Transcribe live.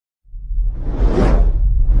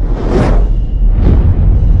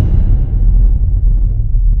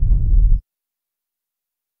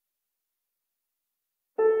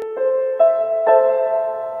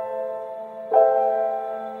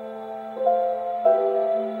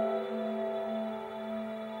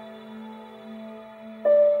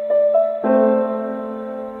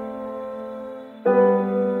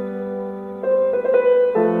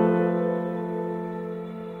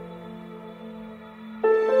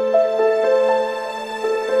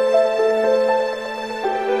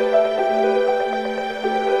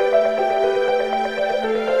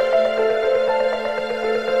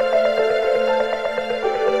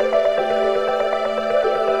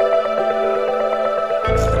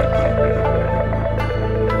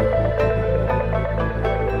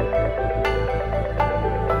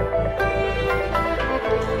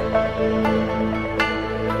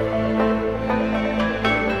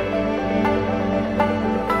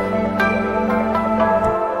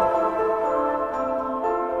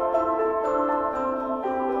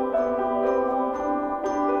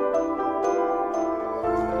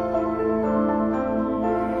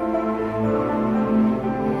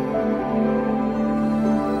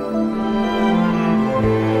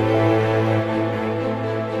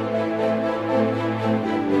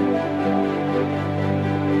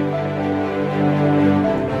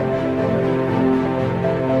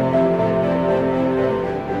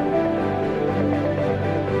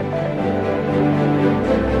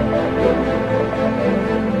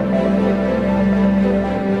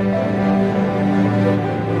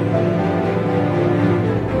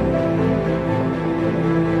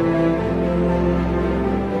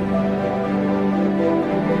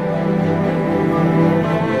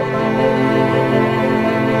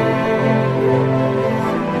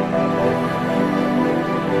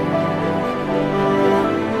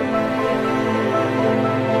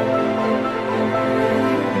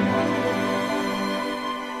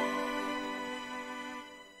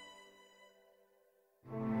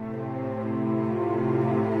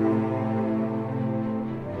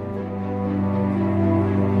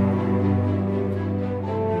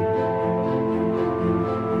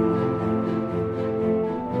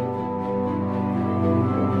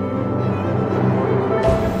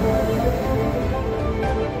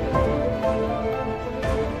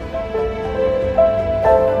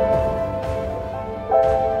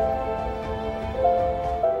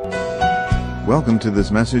Welcome to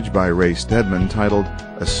this message by Ray Stedman titled,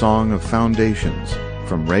 A Song of Foundations,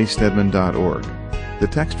 from raystedman.org. The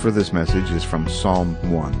text for this message is from Psalm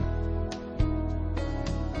 1.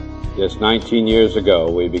 Just 19 years ago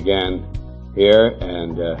we began here,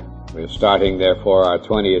 and we're starting therefore our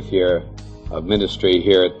 20th year of ministry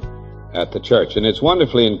here at the church. And it's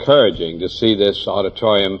wonderfully encouraging to see this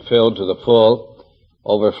auditorium filled to the full,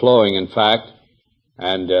 overflowing in fact,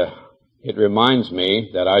 and it reminds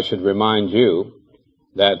me that I should remind you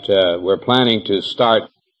that we're planning to start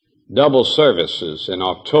double services in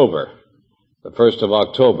October, the 1st of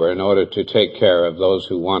October, in order to take care of those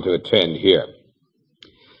who want to attend here.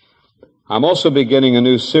 I'm also beginning a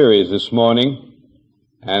new series this morning,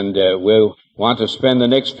 and we'll want to spend the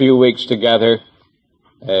next few weeks together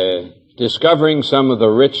discovering some of the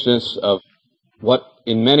richness of what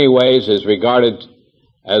in many ways is regarded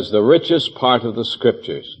as the richest part of the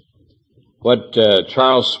Scriptures. What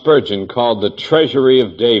Charles Spurgeon called the treasury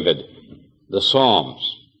of David, the Psalms.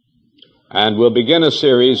 And we'll begin a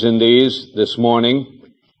series in these this morning,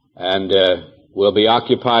 and we'll be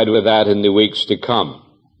occupied with that in the weeks to come.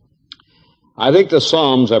 I think the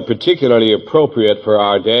Psalms are particularly appropriate for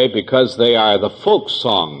our day because they are the folk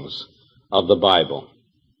songs of the Bible.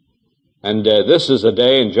 And this is a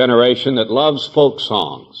day and generation that loves folk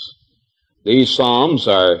songs. These Psalms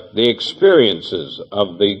are the experiences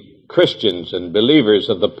of the Christians and believers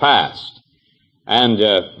of the past, and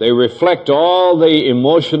they reflect all the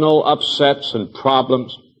emotional upsets and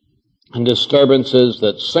problems and disturbances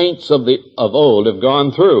that saints of old have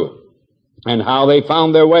gone through and how they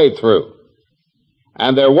found their way through.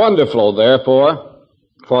 And they're wonderful, therefore,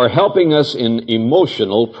 for helping us in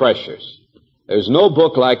emotional pressures. There's no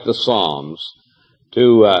book like the Psalms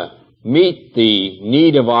to meet the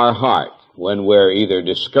need of our heart when we're either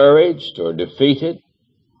discouraged or defeated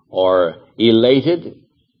or elated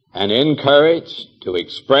and encouraged to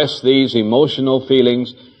express these emotional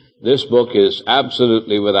feelings. This book is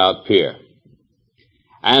absolutely without peer.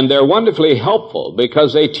 And they're wonderfully helpful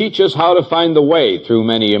because they teach us how to find the way through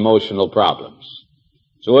many emotional problems.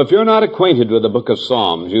 So if you're not acquainted with the book of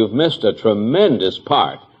Psalms, you've missed a tremendous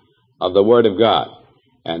part of the Word of God.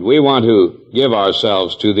 And we want to give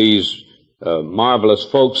ourselves to these marvelous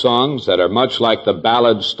folk songs that are much like the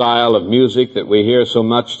ballad style of music that we hear so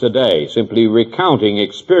much today, simply recounting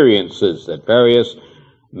experiences that various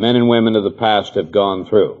men and women of the past have gone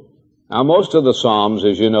through. Now, most of the Psalms,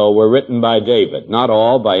 as you know, were written by David. Not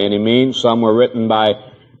all, by any means. Some were written by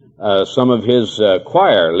some of his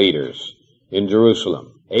choir leaders in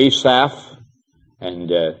Jerusalem. Asaph and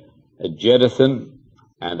Jeduthun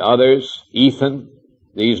and others, Ethan.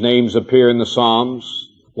 These names appear in the Psalms.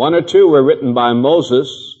 One or two were written by Moses,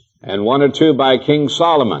 and one or two by King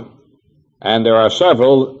Solomon. And there are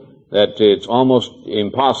several that it's almost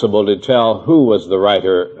impossible to tell who was the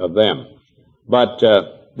writer of them. But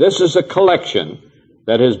this is a collection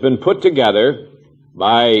that has been put together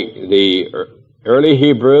by the early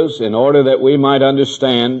Hebrews in order that we might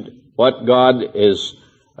understand what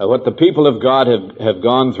what the people of God have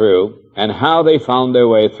gone through and how they found their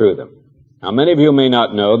way through them. Now, many of you may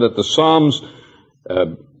not know that the Psalms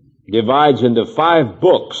divides into 5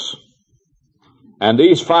 books. And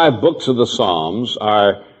these 5 books of the Psalms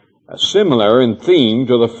are similar in theme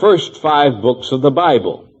to the first 5 books of the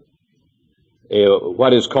Bible.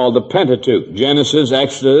 What is called the Pentateuch. Genesis,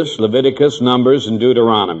 Exodus, Leviticus, Numbers, and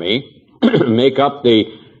Deuteronomy make up the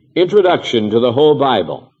introduction to the whole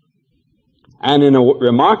Bible. And in a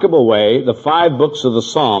remarkable way, the 5 books of the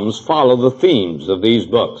Psalms follow the themes of these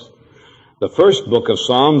books. The first book of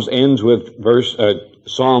Psalms ends with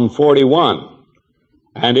Psalm 41,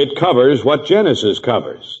 and it covers what Genesis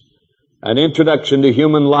covers, an introduction to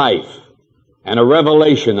human life and a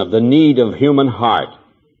revelation of the need of human heart.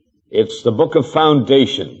 It's the book of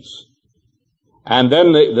foundations. And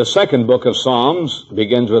then the second book of Psalms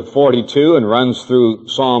begins with 42 and runs through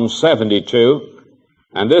Psalm 72,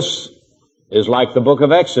 and this is like the book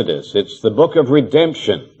of Exodus. It's the book of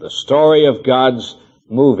redemption, the story of God's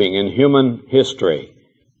moving in human history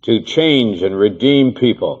to change and redeem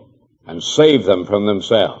people and save them from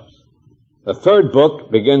themselves. The third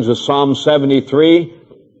book begins with Psalm 73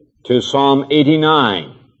 to Psalm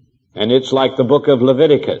 89, and it's like the book of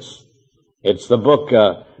Leviticus. It's the book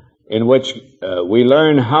in which we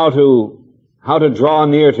learn how to draw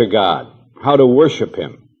near to God, how to worship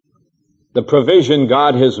Him, the provision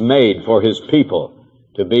God has made for His people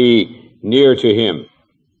to be near to Him.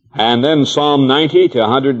 And then Psalm 90 to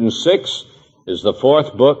 106 is the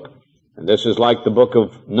fourth book, and this is like the book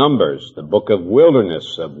of Numbers, the book of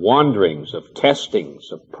wilderness, of wanderings, of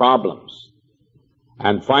testings, of problems.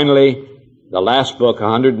 And finally, The last book,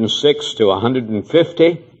 106 to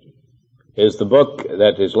 150, is the book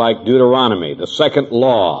that is like Deuteronomy, the second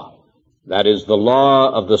law. That is the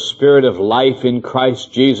law of the Spirit of life in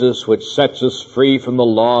Christ Jesus, which sets us free from the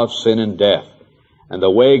law of sin and death, and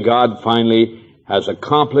the way God finally has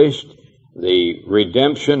accomplished the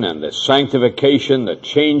redemption and the sanctification, the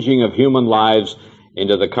changing of human lives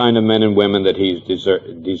into the kind of men and women that He's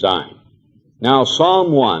designed. Now,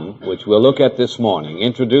 Psalm 1, which we'll look at this morning,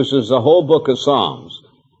 introduces the whole book of Psalms,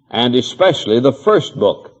 and especially the first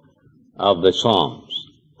book of the Psalms,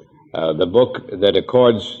 the book that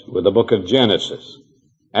accords with the book of Genesis.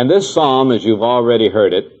 And this psalm, as you've already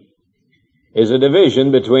heard it, is a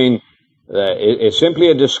division between, is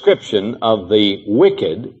simply a description of the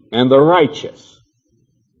wicked and the righteous.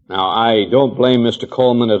 Now, I don't blame Mr.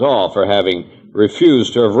 Coleman at all for having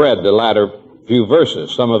refused to have read the latter few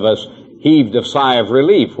verses. Some of us heaved a sigh of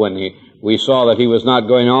relief when we saw that he was not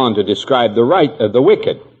going on to describe the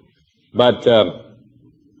wicked. But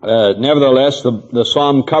nevertheless, the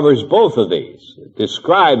psalm covers both of these. It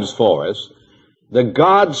describes for us the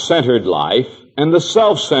God-centered life and the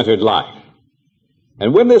self-centered life.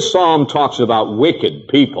 And when this psalm talks about wicked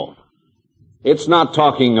people, it's not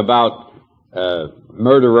talking about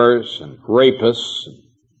murderers and rapists and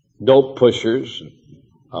dope pushers,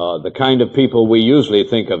 the kind of people we usually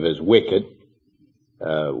think of as wicked.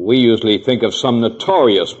 We usually think of some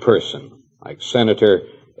notorious person, like Senator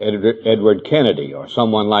Edward Kennedy or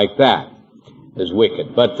someone like that, as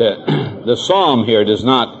wicked. But the psalm here does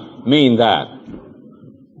not mean that.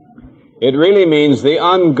 It really means the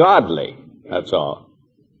ungodly, that's all.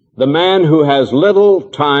 The man who has little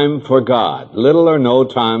time for God, little or no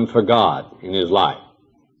time for God in his life.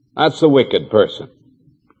 That's the wicked person.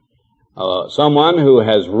 Someone who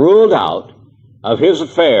has ruled out of his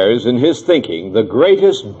affairs and his thinking the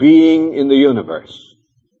greatest being in the universe,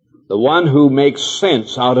 the one who makes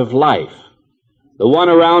sense out of life, the one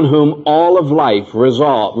around whom all of life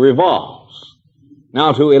revolves.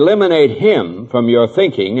 Now, to eliminate him from your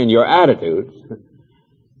thinking and your attitudes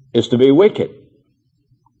is to be wicked.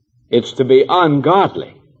 It's to be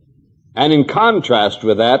ungodly. And in contrast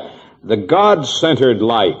with that, the God-centered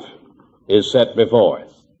life is set before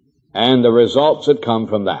us, and the results that come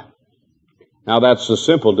from that. Now, that's the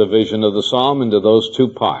simple division of the psalm into those two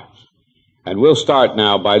parts. And we'll start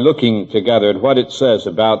now by looking together at what it says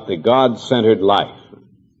about the God-centered life.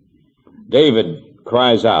 David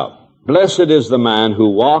cries out, "Blessed is the man who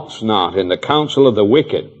walks not in the counsel of the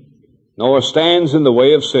wicked, nor stands in the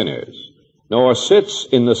way of sinners, nor sits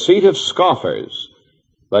in the seat of scoffers,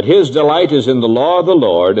 but his delight is in the law of the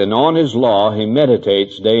Lord, and on his law he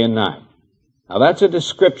meditates day and night." Now, that's a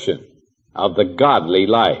description of the godly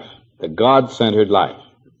life, the God-centered life.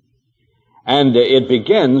 And it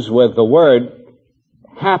begins with the word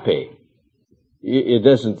happy. It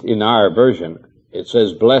doesn't, in our version, it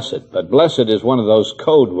says blessed, but blessed is one of those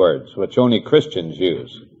code words which only Christians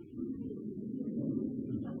use.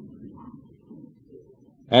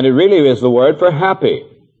 And it really is the word for happy.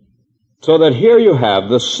 So that here you have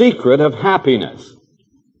the secret of happiness.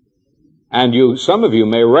 And some of you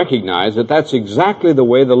may recognize that that's exactly the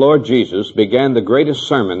way the Lord Jesus began the greatest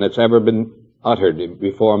sermon that's ever been uttered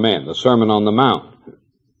before men, the Sermon on the Mount.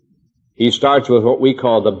 He starts with what we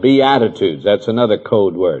call the Beatitudes. That's another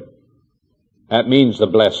code word. That means the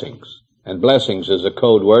blessings. And blessings is a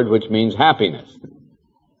code word which means happiness.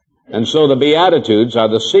 And so the Beatitudes are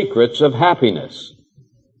the secrets of happiness.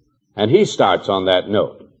 And he starts on that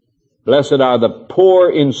note. Blessed are the poor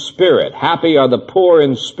in spirit. Happy are the poor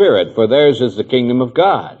in spirit, for theirs is the kingdom of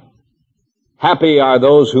God. Happy are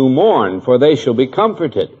those who mourn, for they shall be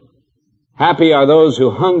comforted. Happy are those who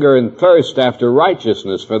hunger and thirst after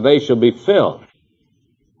righteousness, for they shall be filled.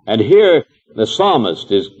 And here the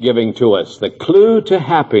psalmist is giving to us the clue to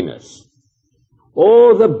happiness.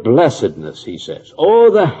 Oh, the blessedness, he says. Oh,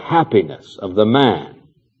 the happiness of the man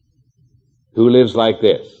who lives like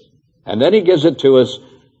this. And then he gives it to us,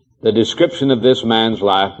 the description of this man's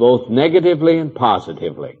life, both negatively and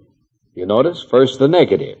positively. You notice? First, the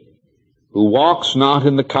negative. Who walks not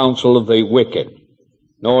in the counsel of the wicked,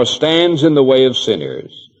 nor stands in the way of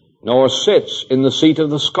sinners, nor sits in the seat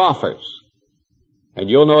of the scoffers.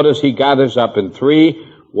 And you'll notice he gathers up in three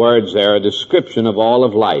words there a description of all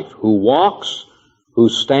of life. Who walks, who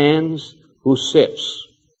stands, who sits.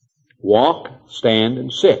 Walk, stand,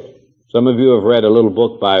 and sit. Some of you have read a little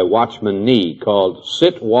book by Watchman Nee called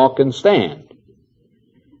Sit, Walk, and Stand,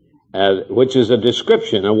 which is a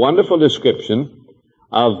description, a wonderful description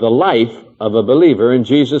of the life of a believer in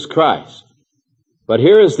Jesus Christ. But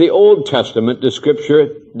here is the Old Testament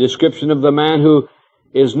description of the man who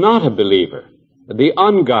is not a believer, the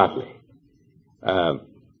ungodly.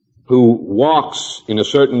 who walks in a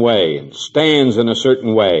certain way and stands in a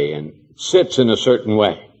certain way and sits in a certain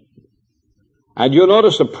way. And you'll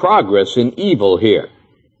notice a progress in evil here.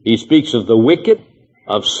 He speaks of the wicked,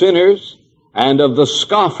 of sinners, and of the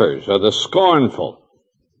scoffers, or the scornful.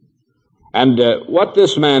 And what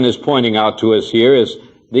this man is pointing out to us here is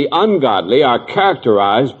the ungodly are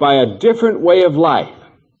characterized by a different way of life.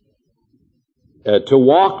 To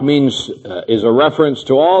walk is a reference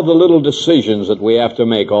to all the little decisions that we have to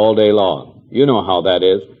make all day long. You know how that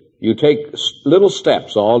is. You take little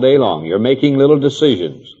steps all day long. You're making little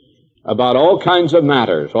decisions about all kinds of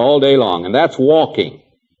matters all day long, and that's walking,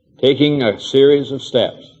 taking a series of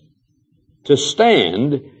steps. To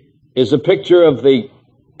stand is a picture of the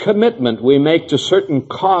commitment we make to certain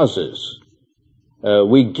causes.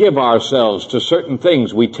 We give ourselves to certain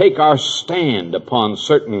things. We take our stand upon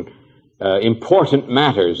certain important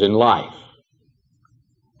matters in life.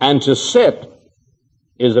 And to sit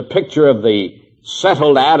is a picture of the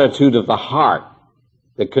settled attitude of the heart,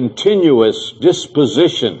 the continuous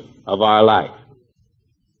disposition of our life.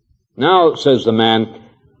 Now, says the man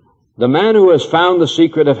who has found the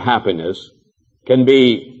secret of happiness can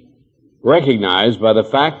be recognized by the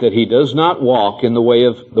fact that he does not walk in the way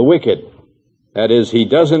of the wicked. That is, he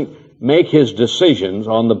doesn't make his decisions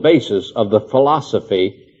on the basis of the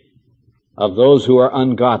philosophy of those who are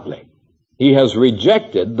ungodly. He has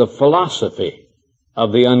rejected the philosophy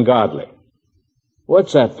of the ungodly.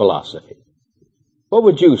 What's that philosophy? What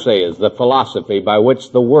would you say is the philosophy by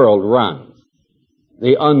which the world runs?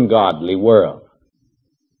 The ungodly world.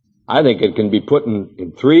 I think it can be put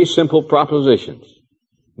in three simple propositions.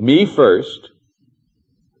 Me first,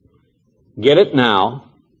 get it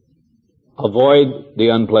now, avoid the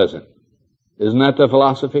unpleasant. Isn't that the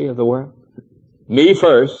philosophy of the world? Me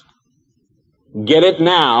first, get it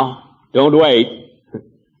now, don't wait,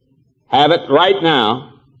 have it right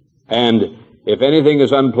now, and if anything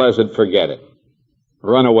is unpleasant, forget it.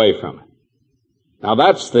 Run away from it. Now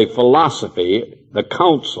that's the philosophy, the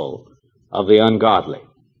counsel of the ungodly,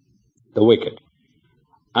 the wicked.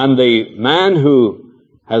 And the man who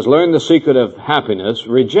has learned the secret of happiness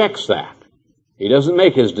rejects that. He doesn't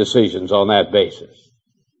make his decisions on that basis.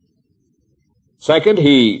 Second,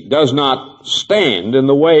 he does not stand in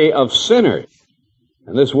the way of sinners.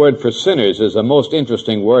 And this word for sinners is a most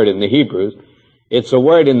interesting word in the Hebrew. It's a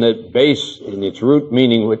word in its root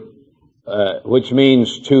meaning, which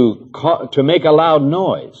means to make a loud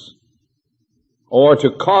noise, or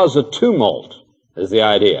to cause a tumult, is the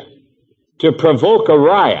idea. To provoke a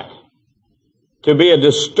riot, to be a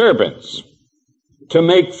disturbance, to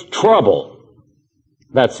make trouble.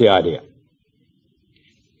 That's the idea.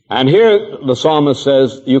 And here the psalmist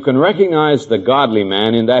says you can recognize the godly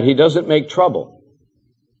man in that he doesn't make trouble.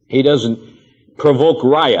 He doesn't provoke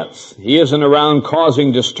riots. He isn't around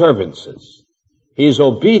causing disturbances. He's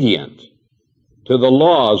obedient to the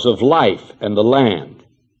laws of life and the land.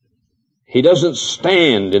 He doesn't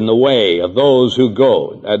stand in the way of those who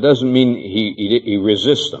go. That doesn't mean he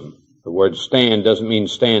resists them. The word stand doesn't mean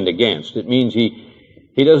stand against. It means he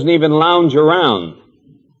doesn't even lounge around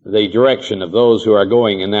the direction of those who are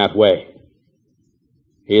going in that way.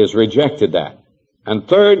 He has rejected that. And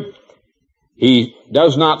third, he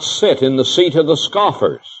does not sit in the seat of the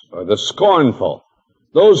scoffers or the scornful,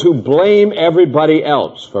 those who blame everybody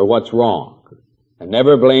else for what's wrong and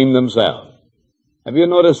never blame themselves. Have you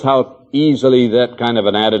noticed how easily that kind of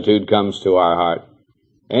an attitude comes to our heart?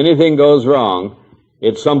 Anything goes wrong,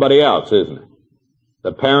 it's somebody else, isn't it?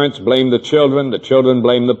 The parents blame the children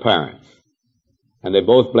blame the parents. And they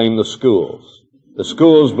both blame the schools. The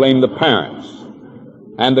schools blame the parents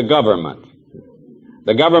and the government.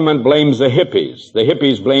 The government blames the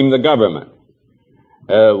hippies blame the government.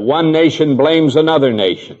 One nation blames another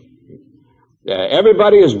nation.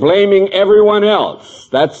 Everybody is blaming everyone else.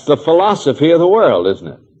 That's the philosophy of the world, isn't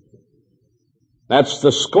it? That's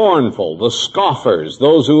the scornful, the scoffers,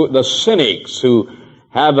 the cynics who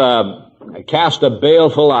have cast a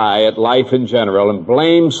baleful eye at life in general and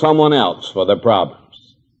blame someone else for their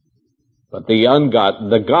problems. But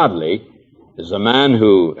the godly is a man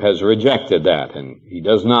who has rejected that, and he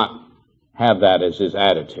does not have that as his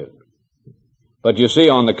attitude. But you see,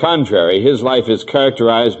 on the contrary, his life is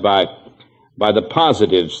characterized by the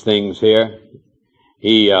positive things here.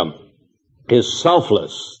 He is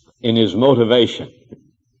selfless in his motivation.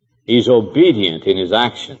 He's obedient in his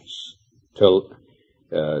actions to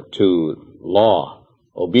law,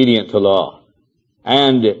 obedient to law.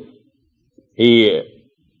 And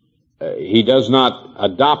he does not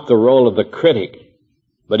adopt the role of the critic,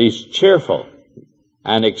 but he's cheerful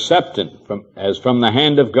and acceptant from the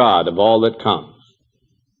hand of God of all that comes.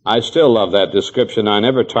 I still love that description. I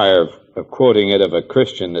never tire of quoting it of a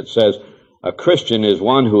Christian that says, a Christian is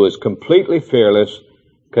one who is completely fearless,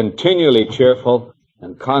 continually cheerful,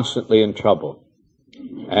 and constantly in trouble.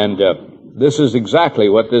 And this is exactly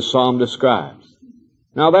what this psalm describes.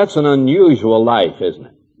 Now, that's an unusual life, isn't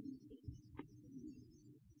it?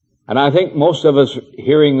 And I think most of us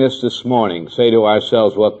hearing this morning say to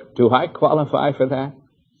ourselves, well, do I qualify for that?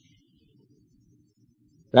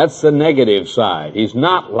 That's the negative side. He's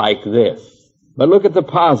not like this. But look at the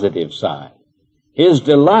positive side. His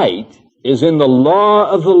delight is in the law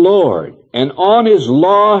of the Lord, and on His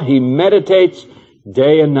law he meditates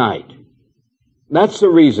day and night. That's the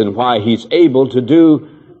reason why he's able to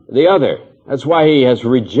do the other. That's why he has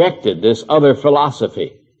rejected this other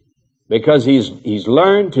philosophy, because he's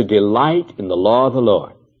learned to delight in the law of the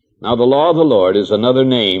Lord. Now, the law of the Lord is another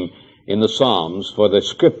name in the Psalms for the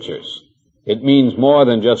Scriptures. It means more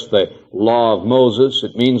than just the law of Moses.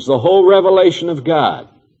 It means the whole revelation of God.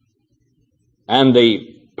 And the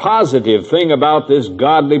positive thing about this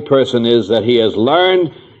godly person is that he has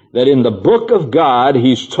learned that in the book of God,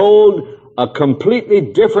 he's told a completely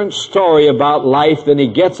different story about life than he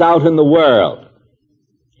gets out in the world.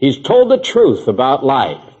 He's told the truth about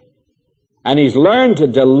life. And he's learned to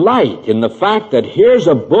delight in the fact that here's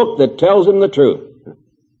a book that tells him the truth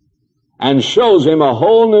and shows him a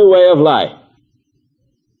whole new way of life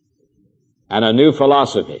and a new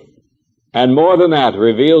philosophy. And more than that,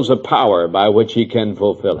 reveals a power by which he can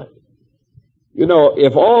fulfill it. You know,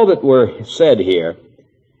 if all that were said here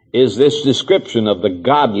is this description of the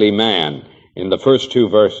godly man in the first two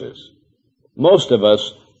verses, most of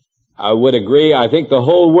us would agree, I think the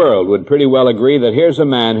whole world would pretty well agree, that here's a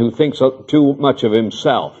man who thinks too much of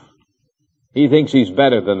himself. He thinks he's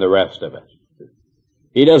better than the rest of us.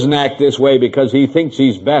 He doesn't act this way because he thinks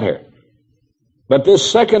he's better. But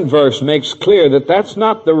this second verse makes clear that that's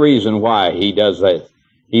not the reason why he does that.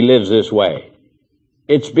 He lives this way.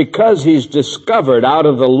 It's because he's discovered out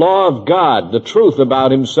of the law of God the truth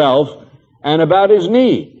about himself and about his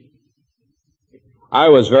need. I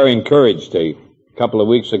was very encouraged a couple of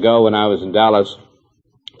weeks ago when I was in Dallas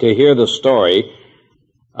to hear the story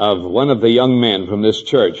of one of the young men from this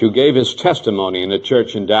church who gave his testimony in a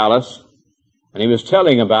church in Dallas. And he was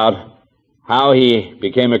telling about how he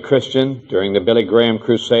became a Christian during the Billy Graham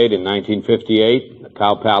Crusade in 1958 in the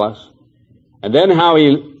Cow Palace. And then how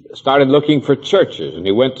he started looking for churches, and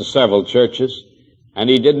he went to several churches, and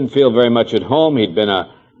he didn't feel very much at home. He'd been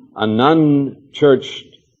a non-churched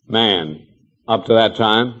man up to that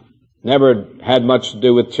time, never had much to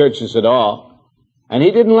do with churches at all, and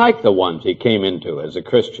he didn't like the ones he came into as a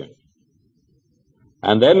Christian.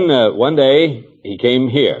 And then one day he came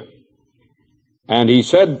here. And he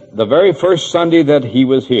said the very first Sunday that he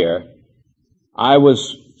was here, I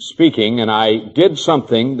was speaking and I did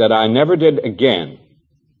something that I never did again.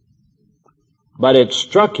 But it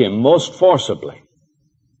struck him most forcibly.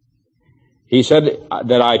 He said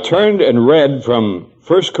that I turned and read from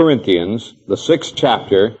 1 Corinthians, the 6th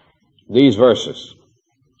chapter, these verses.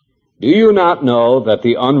 Do you not know that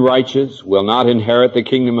the unrighteous will not inherit the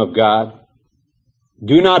kingdom of God?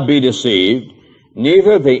 Do not be deceived,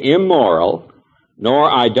 neither the immoral,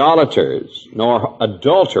 nor idolaters, nor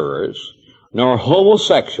adulterers, nor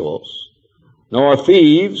homosexuals, nor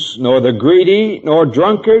thieves, nor the greedy, nor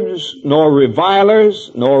drunkards, nor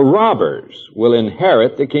revilers, nor robbers will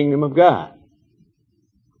inherit the kingdom of God.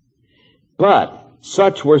 But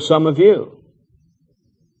such were some of you.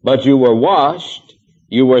 But you were washed,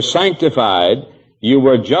 you were sanctified, you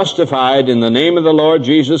were justified in the name of the Lord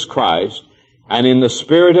Jesus Christ, and in the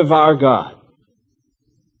Spirit of our God.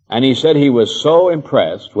 And he said he was so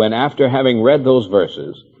impressed when, after having read those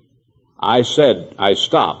verses, I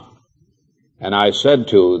stopped, and I said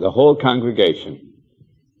to the whole congregation,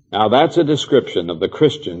 now that's a description of the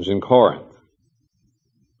Christians in Corinth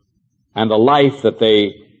and the life that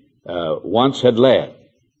they once had led.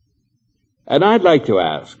 And I'd like to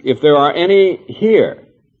ask if there are any here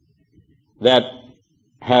that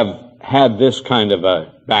have had this kind of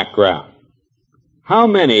a background. How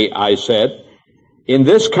many, I said, in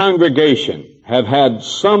this congregation have had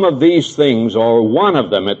some of these things, or one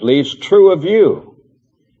of them at least, true of you?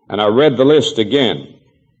 And I read the list again.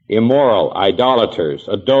 Immoral, idolaters,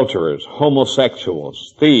 adulterers,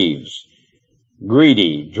 homosexuals, thieves,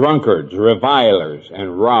 greedy, drunkards, revilers,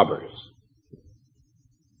 and robbers.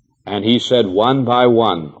 And he said one by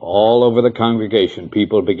one, all over the congregation,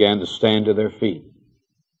 people began to stand to their feet.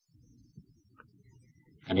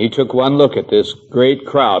 And he took one look at this great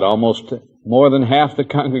crowd, almost more than half the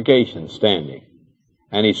congregation standing.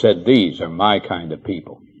 And he said, these are my kind of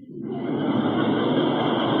people.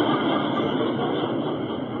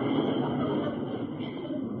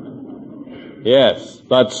 Yes,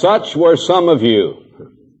 but such were some of you.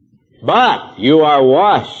 But you are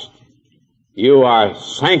washed. You are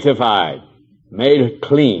sanctified, made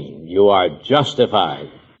clean. You are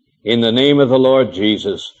justified in the name of the Lord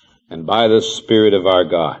Jesus and by the Spirit of our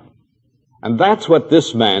God. And that's what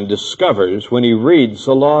this man discovers when he reads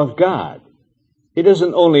the law of God. He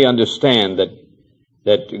doesn't only understand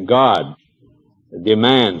that God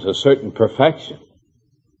demands a certain perfection,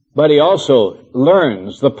 but he also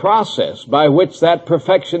learns the process by which that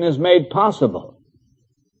perfection is made possible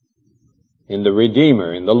in the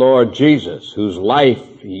Redeemer, in the Lord Jesus, whose life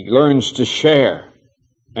he learns to share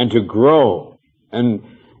and to grow and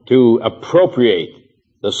to appropriate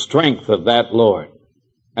the strength of that Lord.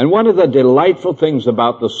 And one of the delightful things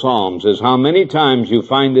about the Psalms is how many times you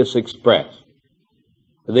find this expressed.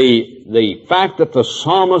 The fact that the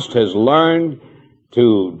psalmist has learned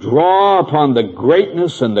to draw upon the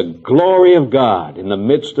greatness and the glory of God in the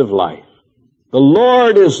midst of life. The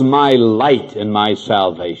Lord is my light and my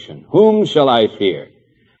salvation. Whom shall I fear?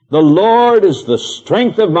 The Lord is the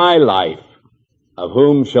strength of my life. Of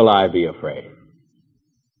whom shall I be afraid?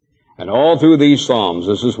 And all through these Psalms,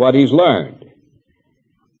 this is what he's learned.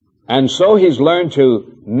 And so he's learned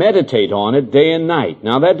to meditate on it day and night.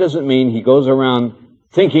 Now that doesn't mean he goes around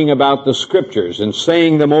thinking about the Scriptures and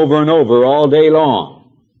saying them over and over all day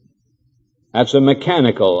long. That's a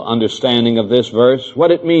mechanical understanding of this verse.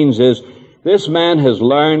 What it means is this man has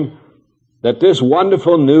learned that this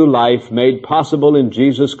wonderful new life made possible in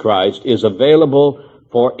Jesus Christ is available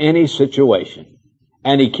for any situation.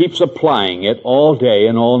 And he keeps applying it all day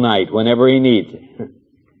and all night whenever he needs it.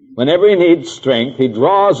 Whenever he needs strength, he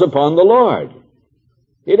draws upon the Lord.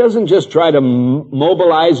 He doesn't just try to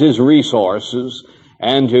mobilize his resources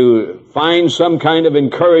and to find some kind of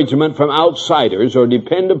encouragement from outsiders or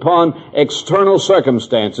depend upon external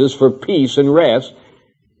circumstances for peace and rest.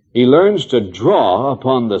 He learns to draw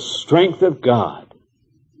upon the strength of God.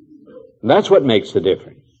 That's what makes the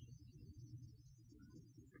difference.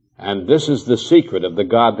 And this is the secret of the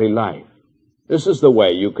godly life. This is the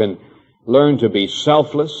way you can learn to be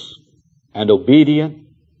selfless and obedient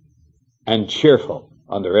and cheerful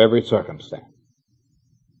under every circumstance.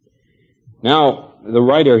 Now, the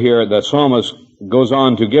writer here, the psalmist, goes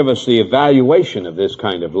on to give us the evaluation of this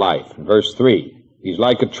kind of life. In verse 3, he's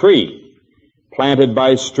like a tree planted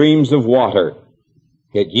by streams of water.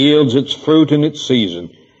 It yields its fruit in its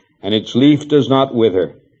season, and its leaf does not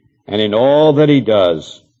wither. And in all that he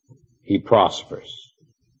does, he prospers.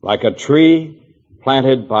 Like a tree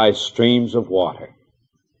planted by streams of water.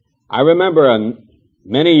 I remember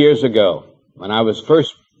many years ago, when I was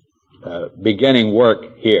first beginning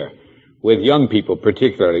work here, with young people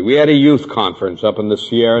particularly, we had a youth conference up in the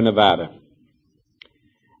Sierra Nevada.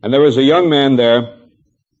 And there was a young man there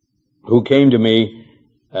who came to me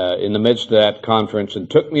in the midst of that conference and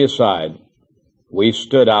took me aside. We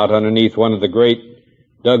stood out underneath one of the great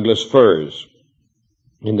Douglas firs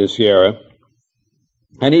in the Sierra.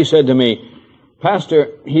 And he said to me, Pastor,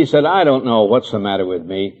 he said, I don't know what's the matter with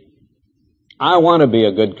me. I want to be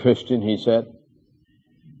a good Christian, he said.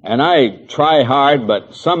 And I try hard,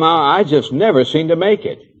 but somehow I just never seem to make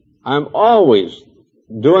it. I'm always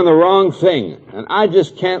doing the wrong thing, and I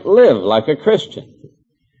just can't live like a Christian.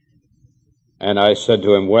 And I said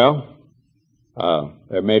to him, well,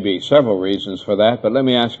 there may be several reasons for that, but let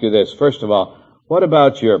me ask you this. First of all, what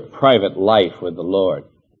about your private life with the Lord?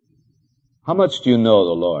 How much do you know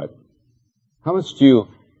the Lord? How much do you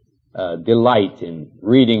delight in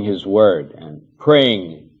reading His Word and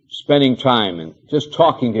praying, spending time and just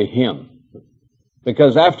talking to Him?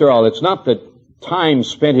 Because after all, it's not the time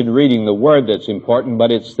spent in reading the Word that's important,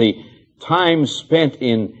 but it's the time spent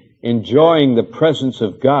in enjoying the presence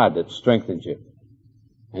of God that strengthens you.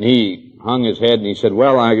 And he hung his head and he said,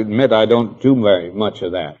 well, I admit I don't do very much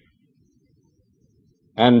of that.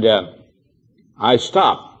 And I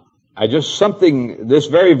stopped. This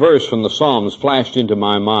very verse from the Psalms flashed into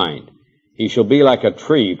my mind. He shall be like a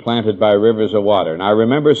tree planted by rivers of water. And I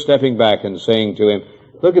remember stepping back and saying to him,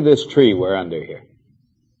 look at this tree we're under here.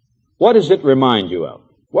 What does it remind you of?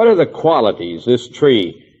 What are the qualities this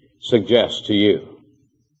tree suggests to you?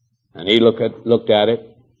 And he looked at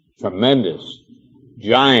it. Tremendous,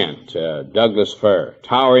 giant Douglas fir,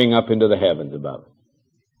 towering up into the heavens above it.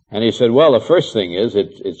 And he said, well, the first thing is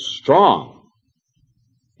it's strong.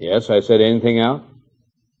 Yes, I said, anything else?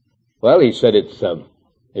 Well, he said,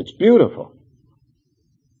 it's beautiful.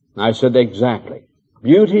 And I said, exactly.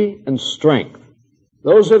 Beauty and strength.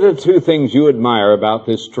 Those are the two things you admire about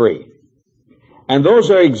this tree. And those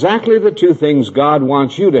are exactly the two things God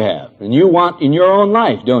wants you to have. And you want in your own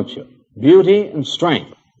life, don't you? Beauty and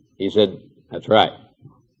strength. He said, that's right.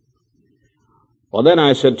 Well, then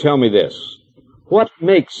I said, tell me this. What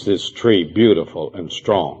makes this tree beautiful and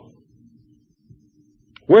strong?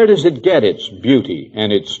 Where does it get its beauty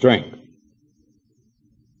and its strength?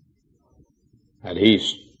 And he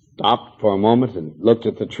stopped for a moment and looked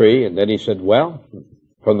at the tree, and then he said, well,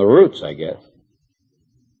 from the roots, I guess.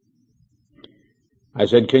 I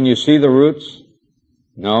said, can you see the roots?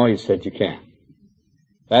 No, he said, you can't.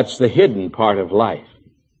 That's the hidden part of life.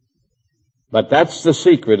 But that's the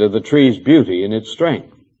secret of the tree's beauty and its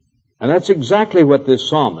strength. And that's exactly what this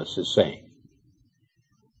psalmist is saying.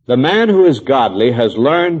 The man who is godly has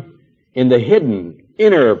learned in the hidden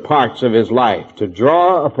inner parts of his life to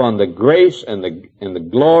draw upon the grace and the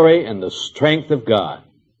glory and the strength of God.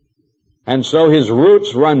 And so his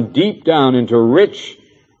roots run deep down into rich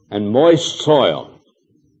and moist soil.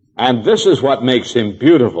 And this is what makes him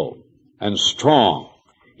beautiful and strong.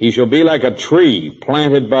 He shall be like a tree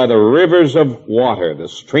planted by the rivers of water, the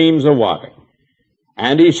streams of water.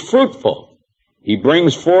 And he's fruitful. He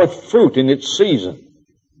brings forth fruit in its season.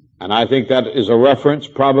 And I think that is a reference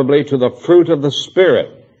probably to the fruit of the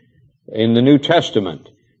Spirit in the New Testament,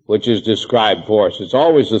 which is described for us. It's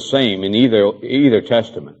always the same in either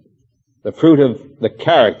testament. The fruit of the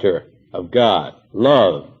character of God: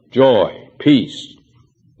 love, joy, peace,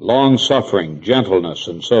 long-suffering, gentleness,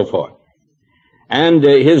 and so forth. And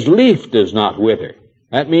his leaf does not wither.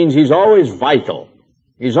 That means he's always vital.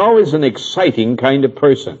 He's always an exciting kind of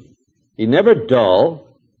person. He's never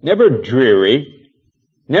dull, never dreary,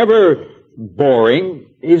 never boring.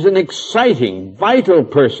 He's an exciting, vital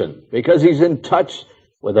person because he's in touch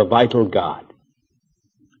with a vital God.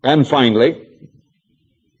 And finally,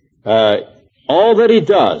 all that he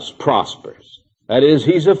does prospers. That is,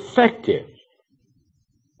 he's effective.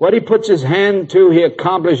 What he puts his hand to, he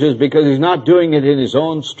accomplishes because he's not doing it in his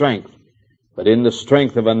own strength, but in the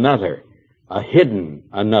strength of another, a hidden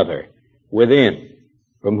another within,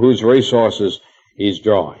 from whose resources he's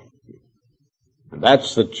drawing. And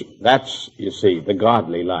that's, you see, the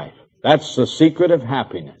godly life. That's the secret of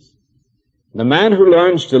happiness. The man who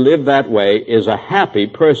learns to live that way is a happy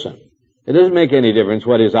person. It doesn't make any difference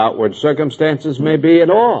what his outward circumstances may be at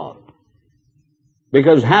all.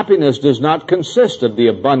 Because happiness does not consist of the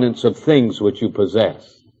abundance of things which you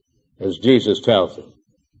possess, as Jesus tells us.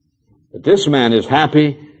 But this man is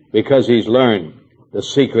happy because he's learned the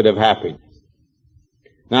secret of happiness.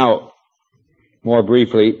 Now, more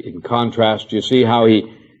briefly, in contrast, you see how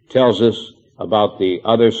he tells us about the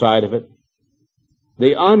other side of it?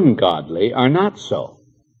 The ungodly are not so,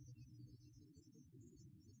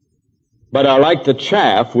 but are like the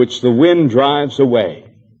chaff which the wind drives away.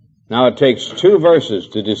 Now it takes 2 verses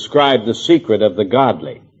to describe the secret of the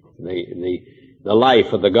godly, the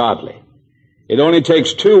life of the godly. It only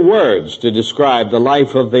takes 2 words to describe the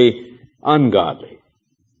life of the ungodly.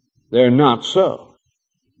 They're not so.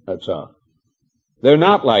 That's all. They're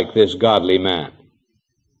not like this godly man.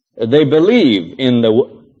 They believe in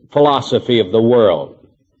the philosophy of the world,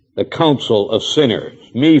 the counsel of sinners.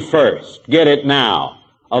 Me first. Get it now.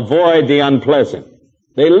 Avoid the unpleasant.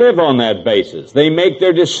 They live on that basis. They make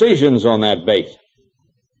their decisions on that basis.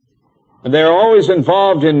 And they're always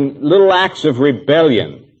involved in little acts of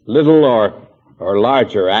rebellion, little or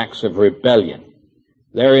larger acts of rebellion.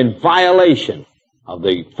 They're in violation of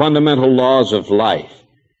the fundamental laws of life.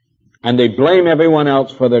 And they blame everyone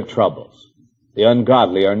else for their troubles. The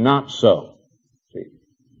ungodly are not so. See,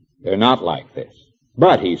 they're not like this.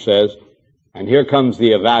 But, he says, and here comes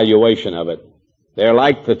the evaluation of it, they're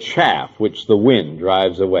like the chaff which the wind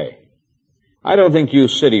drives away. I don't think you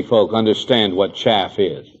city folk understand what chaff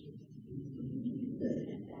is.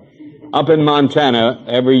 Up in Montana,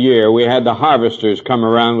 every year, we had the harvesters come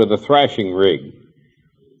around with a thrashing rig.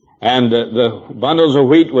 And the bundles of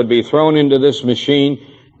wheat would be thrown into this machine,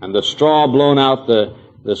 and the straw blown out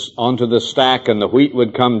onto the stack, and the wheat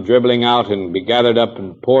would come dribbling out and be gathered up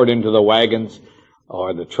and poured into the wagons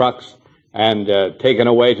or the trucks and taken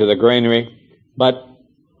away to the granary. But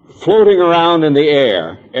floating around in the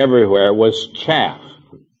air everywhere was chaff.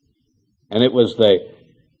 And it was the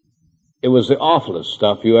awfulest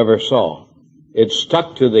stuff you ever saw. It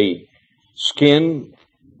stuck to the skin.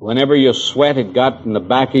 Whenever you sweat, it got in the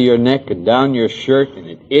back of your neck and down your shirt, and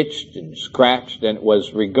it itched and scratched, and it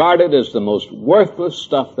was regarded as the most worthless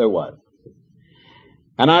stuff there was.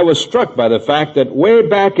 And I was struck by the fact that way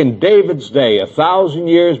back in David's day, 1,000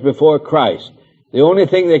 years before Christ, the only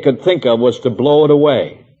thing they could think of was to blow it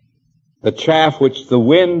away. The chaff which the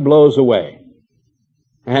wind blows away.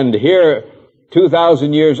 And here,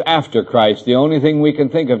 2,000 years after Christ, the only thing we can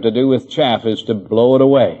think of to do with chaff is to blow it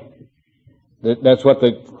away. That's what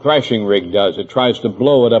the thrashing rig does. It tries to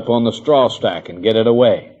blow it up on the straw stack and get it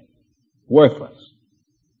away. Worthless.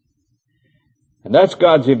 And that's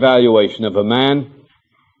God's evaluation of a man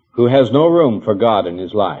who has no room for God in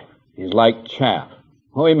his life. He's like chaff.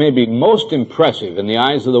 Oh, he may be most impressive in the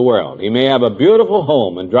eyes of the world. He may have a beautiful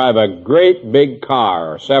home and drive a great big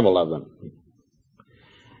car, or several of them,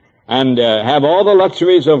 and have all the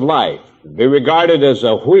luxuries of life, be regarded as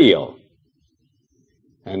a wheel,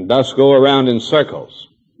 and thus go around in circles.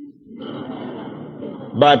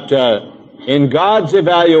 But in God's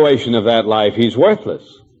evaluation of that life, he's worthless.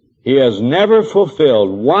 He has never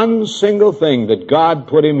fulfilled one single thing that God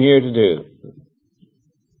put him here to do.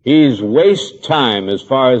 He's waste time as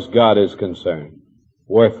far as God is concerned.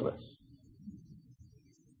 Worthless.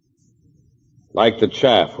 Like the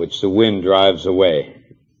chaff which the wind drives away.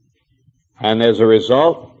 And as a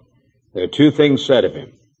result, there are two things said of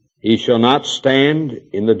him. He shall not stand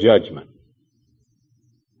in the judgment.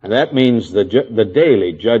 And that means the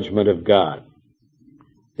daily judgment of God.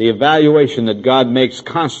 The evaluation that God makes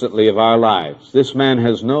constantly of our lives. This man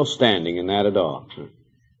has no standing in that at all.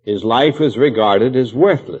 His life is regarded as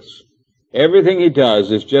worthless. Everything he does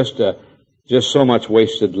is just so much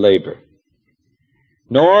wasted labor.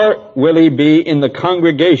 Nor will he be in the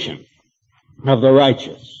congregation of the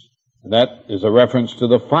righteous. That is a reference to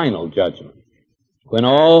the final judgment. When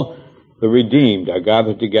all the redeemed are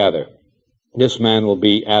gathered together, this man will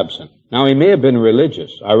be absent. Now, he may have been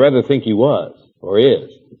religious. I rather think he was, or is.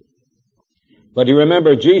 But you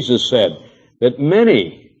remember Jesus said that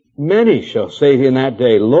many shall say in that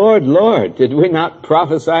day, Lord, Lord, did we not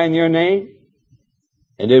prophesy in your name?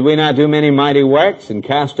 And did we not do many mighty works and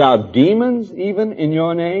cast out demons even in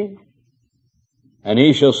your name? And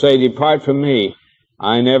he shall say, depart from me,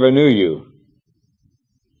 I never knew you.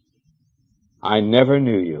 I never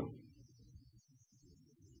knew you.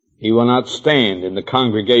 He will not stand in the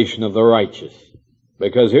congregation of the righteous,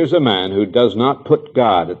 because here's a man who does not put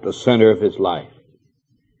God at the center of his life.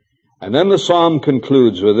 And then the psalm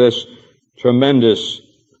concludes with this tremendous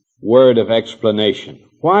word of explanation.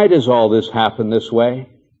 Why does all this happen this way?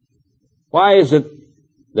 Why is it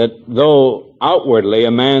that though outwardly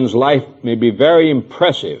a man's life may be very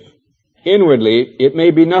impressive, inwardly it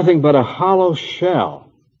may be nothing but a hollow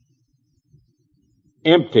shell,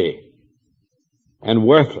 empty and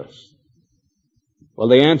worthless? Well,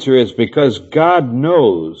 the answer is because God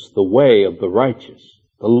knows the way of the righteous.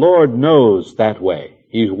 The Lord knows that way.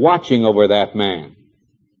 He's watching over that man.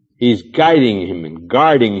 He's guiding him and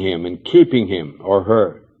guarding him and keeping him or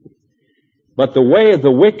her. But the way of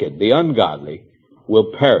the wicked, the ungodly,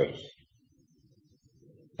 will perish.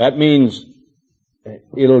 That means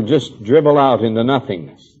it'll just dribble out into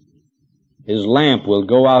nothingness. His lamp will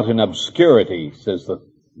go out in obscurity, says the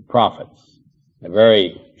prophets. A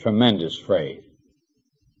very tremendous phrase.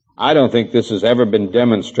 I don't think this has ever been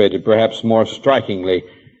demonstrated, perhaps more strikingly,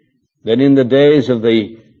 than in the days of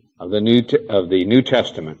the New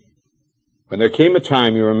Testament. When there came a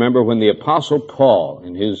time, you remember, when the Apostle Paul,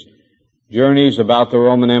 in his journeys about the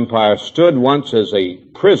Roman Empire, stood once as a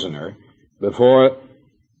prisoner before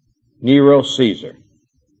Nero Caesar.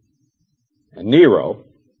 And Nero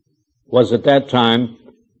was at that time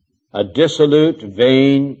a dissolute,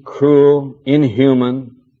 vain, cruel,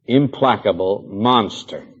 inhuman, implacable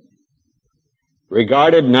monster,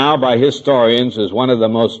 regarded now by historians as one of the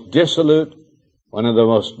most dissolute, one of the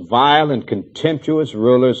most vile and contemptuous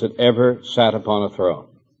rulers that ever sat upon a throne.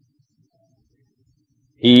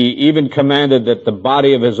 He even commanded that the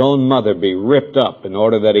body of his own mother be ripped up in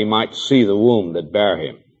order that he might see the womb that bare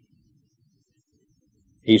him.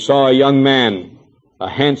 He saw a young man, a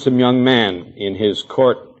handsome young man, in his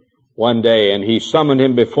court one day, and he summoned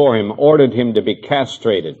him before him, ordered him to be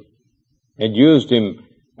castrated, and used him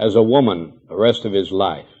as a woman the rest of his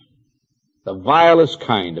life. The vilest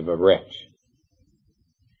kind of a wretch.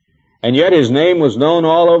 And yet his name was known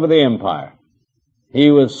all over the empire. He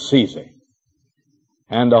was Caesar.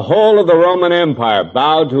 And the whole of the Roman Empire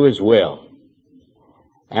bowed to his will.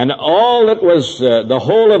 And all that was, the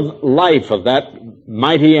whole of life of that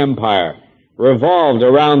mighty empire revolved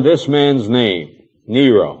around this man's name,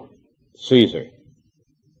 Nero, Caesar.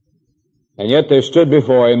 And yet there stood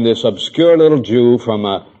before him this obscure little Jew from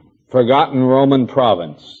a forgotten Roman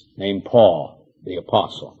province named Paul, the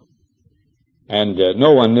apostle. And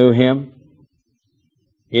no one knew him.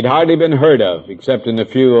 He'd hardly been heard of, except in a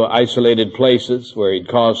few isolated places where he'd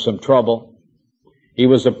caused some trouble. He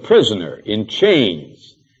was a prisoner in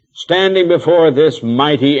chains, standing before this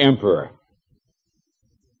mighty emperor.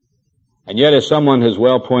 And yet, as someone has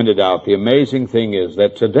well pointed out, the amazing thing is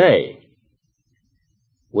that today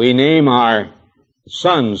we name our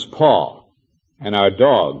sons Paul and our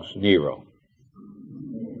dogs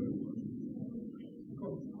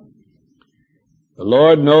The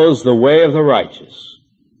Lord knows the way of the righteous,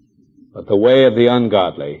 but the way of the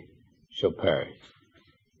ungodly shall perish.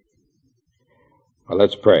 Well,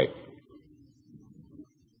 let's pray.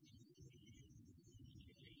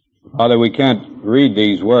 Father, we can't read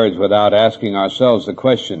these words without asking ourselves the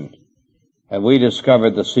question, have we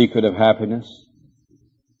discovered the secret of happiness?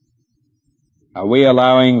 Are we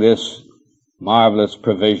allowing this marvelous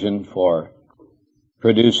provision for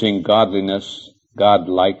producing godliness,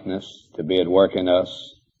 God-likeness, to be at work in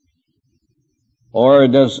us? Or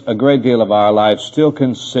does a great deal of our life still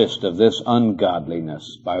consist of this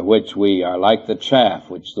ungodliness by which we are like the chaff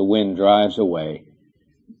which the wind drives away?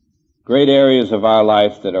 Great areas of our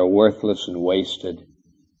life that are worthless and wasted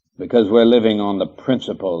because we're living on the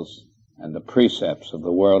principles and the precepts of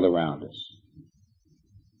the world around us.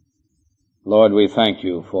 Lord, we thank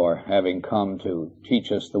you for having come to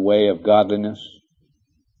teach us the way of godliness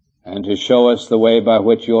and to show us the way by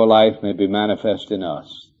which your life may be manifest in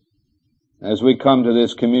us. As we come to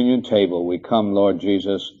this communion table, we come, Lord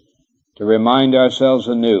Jesus, to remind ourselves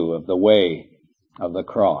anew of the way of the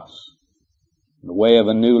cross, the way of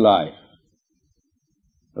a new life,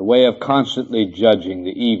 the way of constantly judging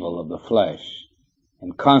the evil of the flesh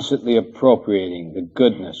and constantly appropriating the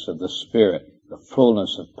goodness of the Spirit, the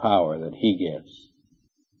fullness of power that He gives.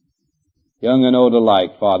 Young and old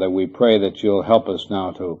alike, Father, we pray that you'll help us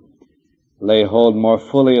now to lay hold more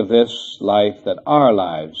fully of this life, that our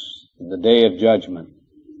lives in the day of judgment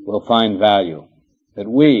will find value, that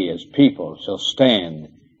we as people shall stand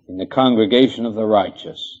in the congregation of the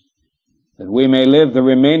righteous, that we may live the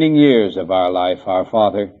remaining years of our life, our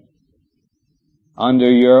Father, under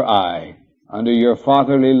your eye, under your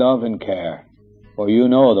fatherly love and care, for you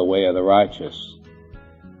know the way of the righteous,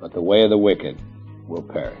 but the way of the wicked will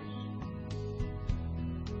perish.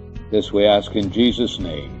 This we ask in Jesus'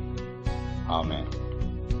 name. Amen.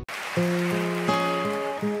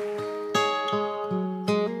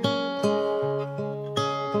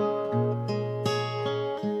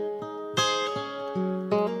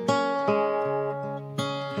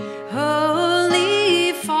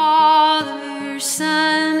 Holy Father,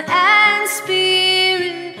 Son, and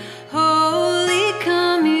Spirit, Holy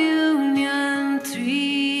Communion,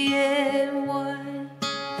 three in one.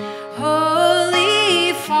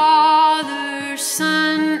 Holy Father,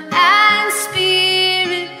 Son, and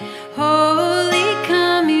Spirit, Holy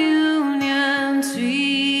Communion,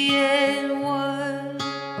 three in one.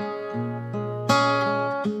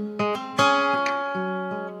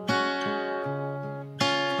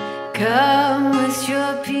 Come with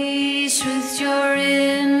your peace, with your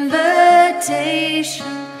invitation,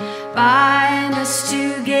 bind us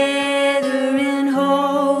together in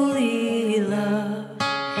holy love.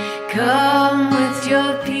 Come with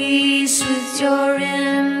your peace, with your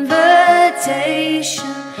invitation,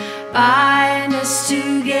 bind us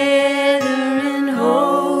together in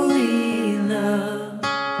holy love.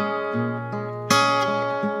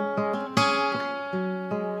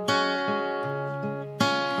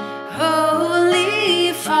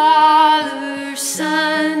 Holy Father,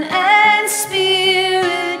 Son, and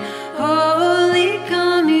Spirit, Holy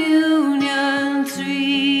Communion,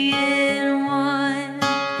 three in one.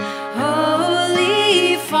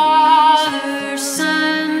 Holy Father,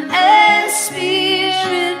 Son, and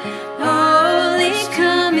Spirit, Holy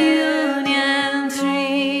Communion,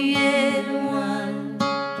 three in one.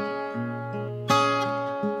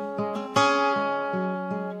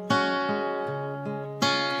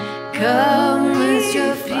 Come with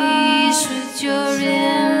your peace, with your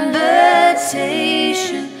invitation,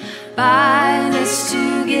 bind us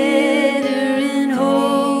together in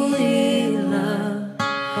holy love.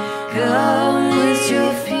 Come with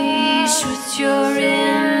your peace, with your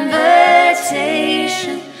invitation,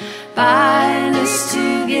 bind us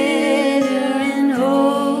together in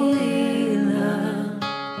holy love.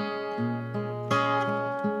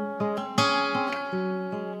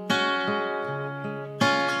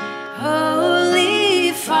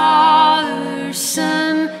 Holy Father,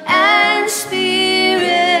 Son, and Spirit,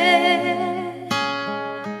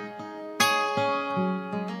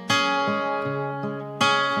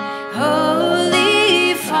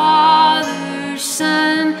 Holy Father,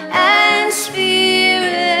 Son, and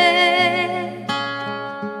Spirit,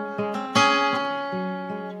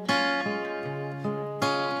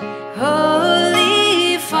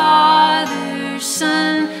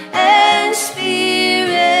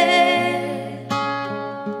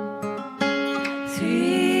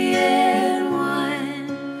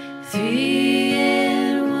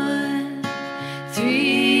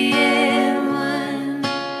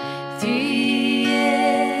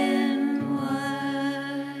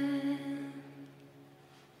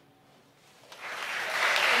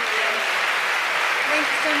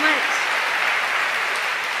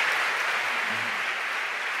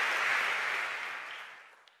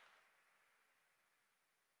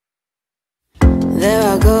 there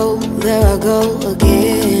I go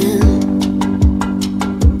again.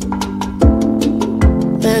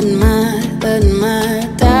 Let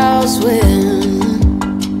my doubts win.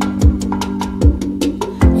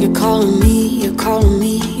 You're calling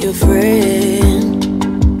me your friend.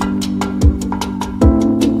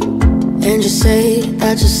 And you say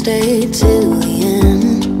that you stay till the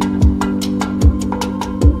end.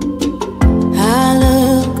 I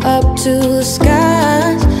look up to the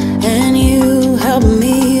skies, and you help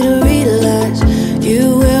me to realize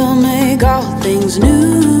you will make all things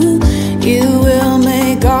new. You will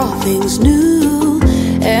make all things new.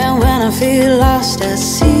 And when I feel lost at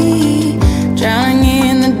sea, drowning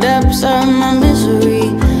in the depths of my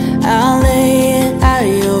misery, I'll lay it at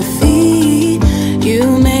your feet.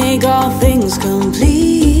 You make all things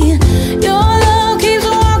complete. Your love keeps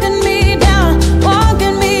walking me down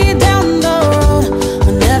the road.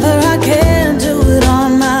 Whenever I can't do it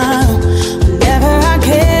on my own, whenever I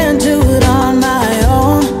can't do it on my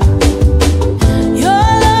own. Your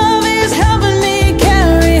love is helping me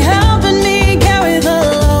carry the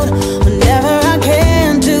load. Whenever I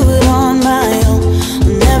can't do it on my own,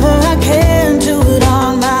 whenever I can't do it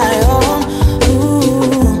on my own.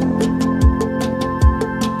 Ooh.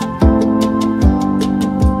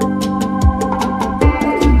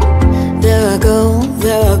 There I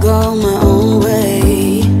go my own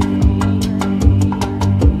way.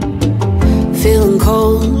 Feeling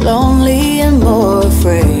cold, lonely, and more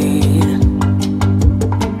afraid.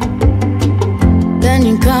 Then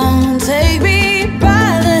you come and take me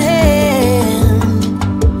by the hand,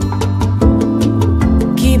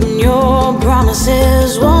 keeping your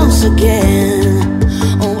promises once again.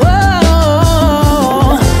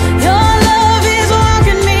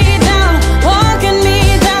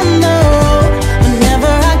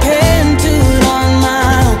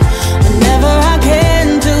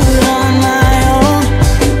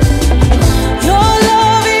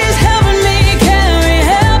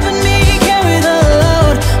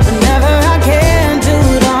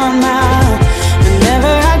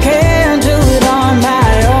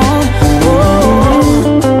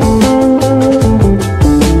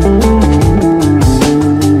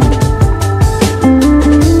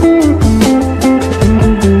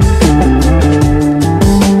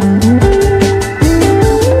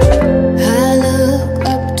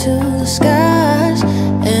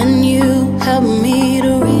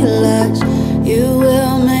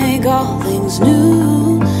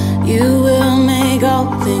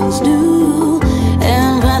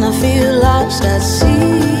 At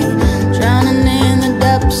sea, drowning in the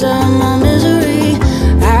depths of my misery,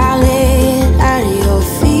 I lay it at your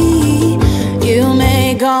feet. You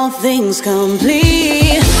make all things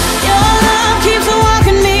complete. Your love keeps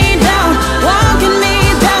walking me down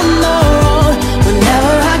the road.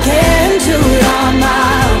 Whenever I can't do it on my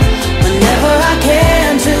own, whenever I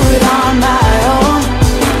can't do it on my own.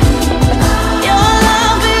 Your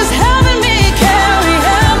love is helping me carry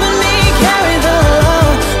the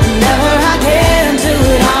load. Whenever I can't do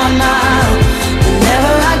it on my own,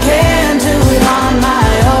 whenever I can't do it on my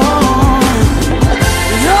own.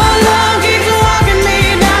 Your love keeps walking me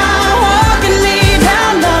down the road.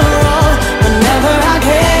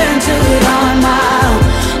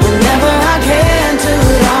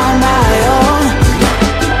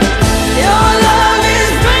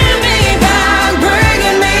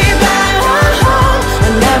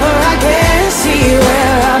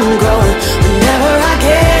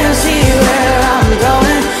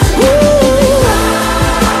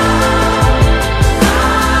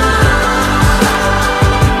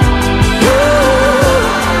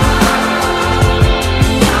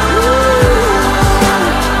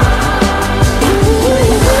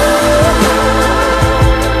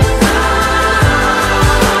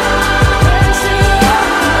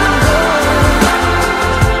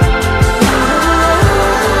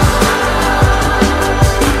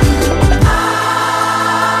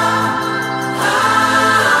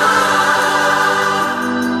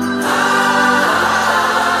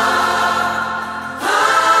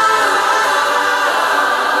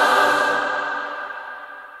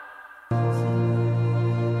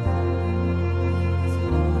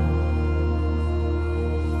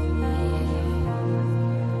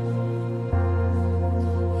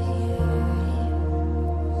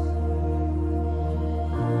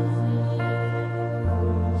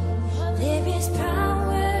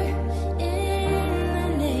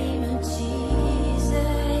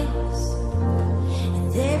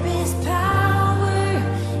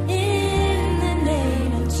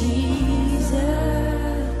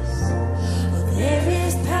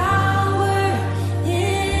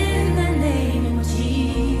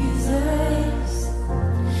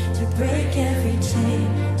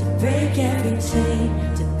 chain,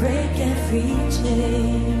 to break every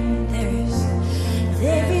chain.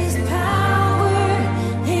 There is power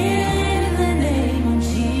in the name of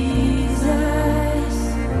Jesus.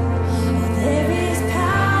 There is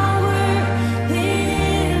power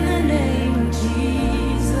in the name of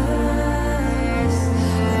Jesus.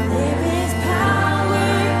 There is power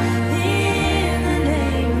in the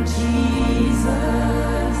name of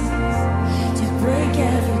Jesus to break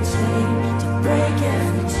every chain, to break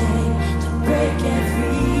every chain, to break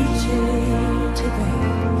every chain, to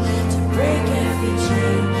break.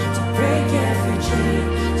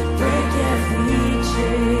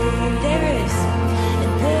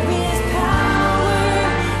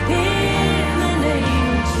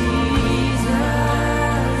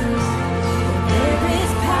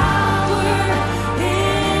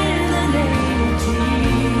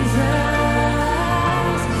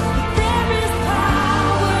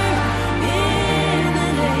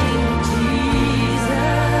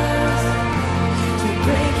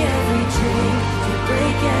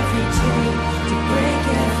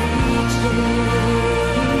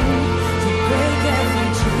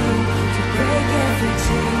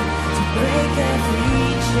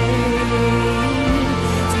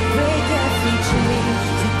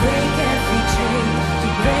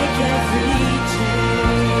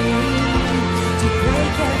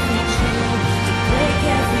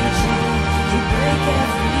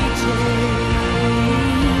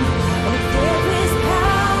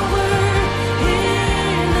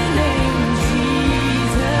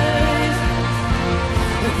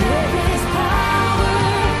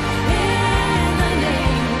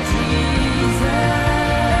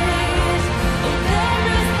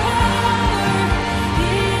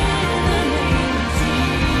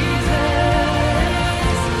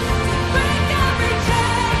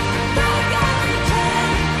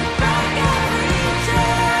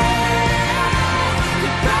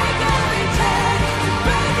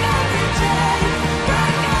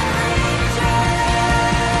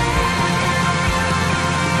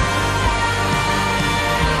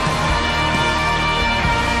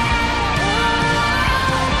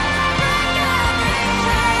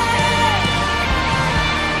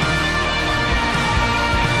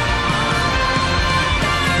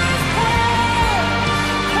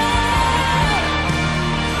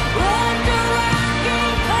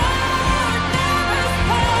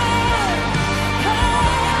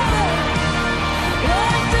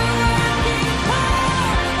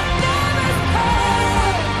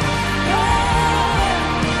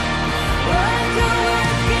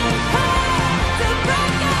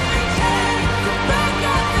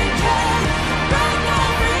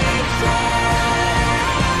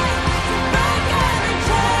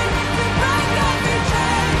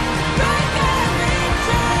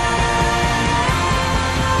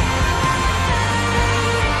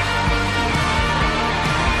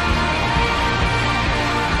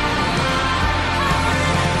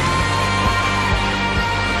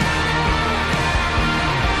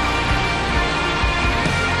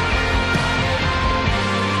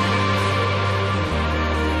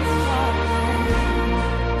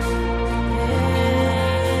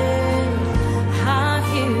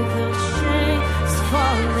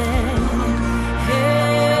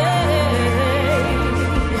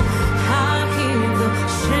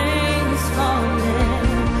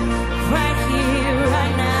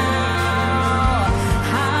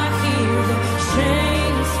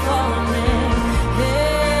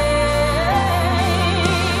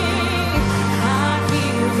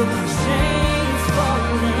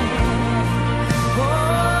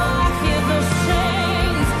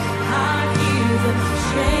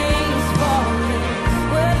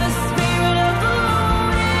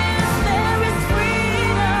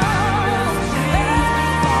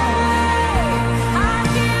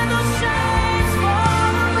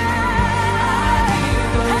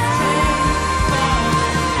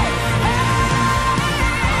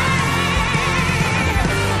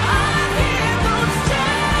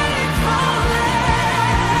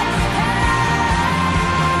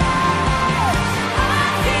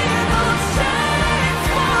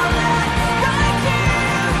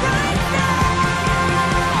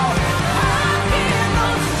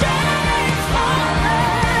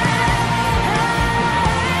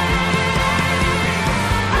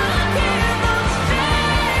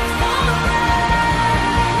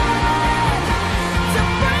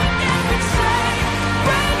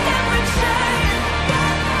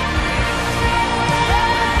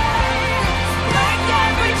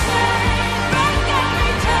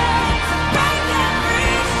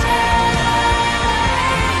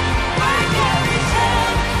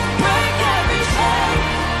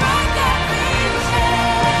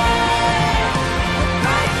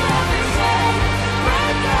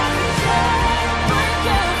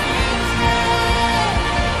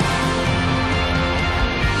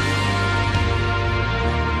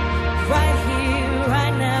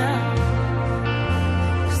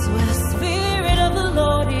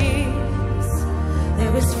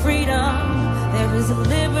 is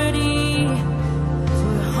liberty.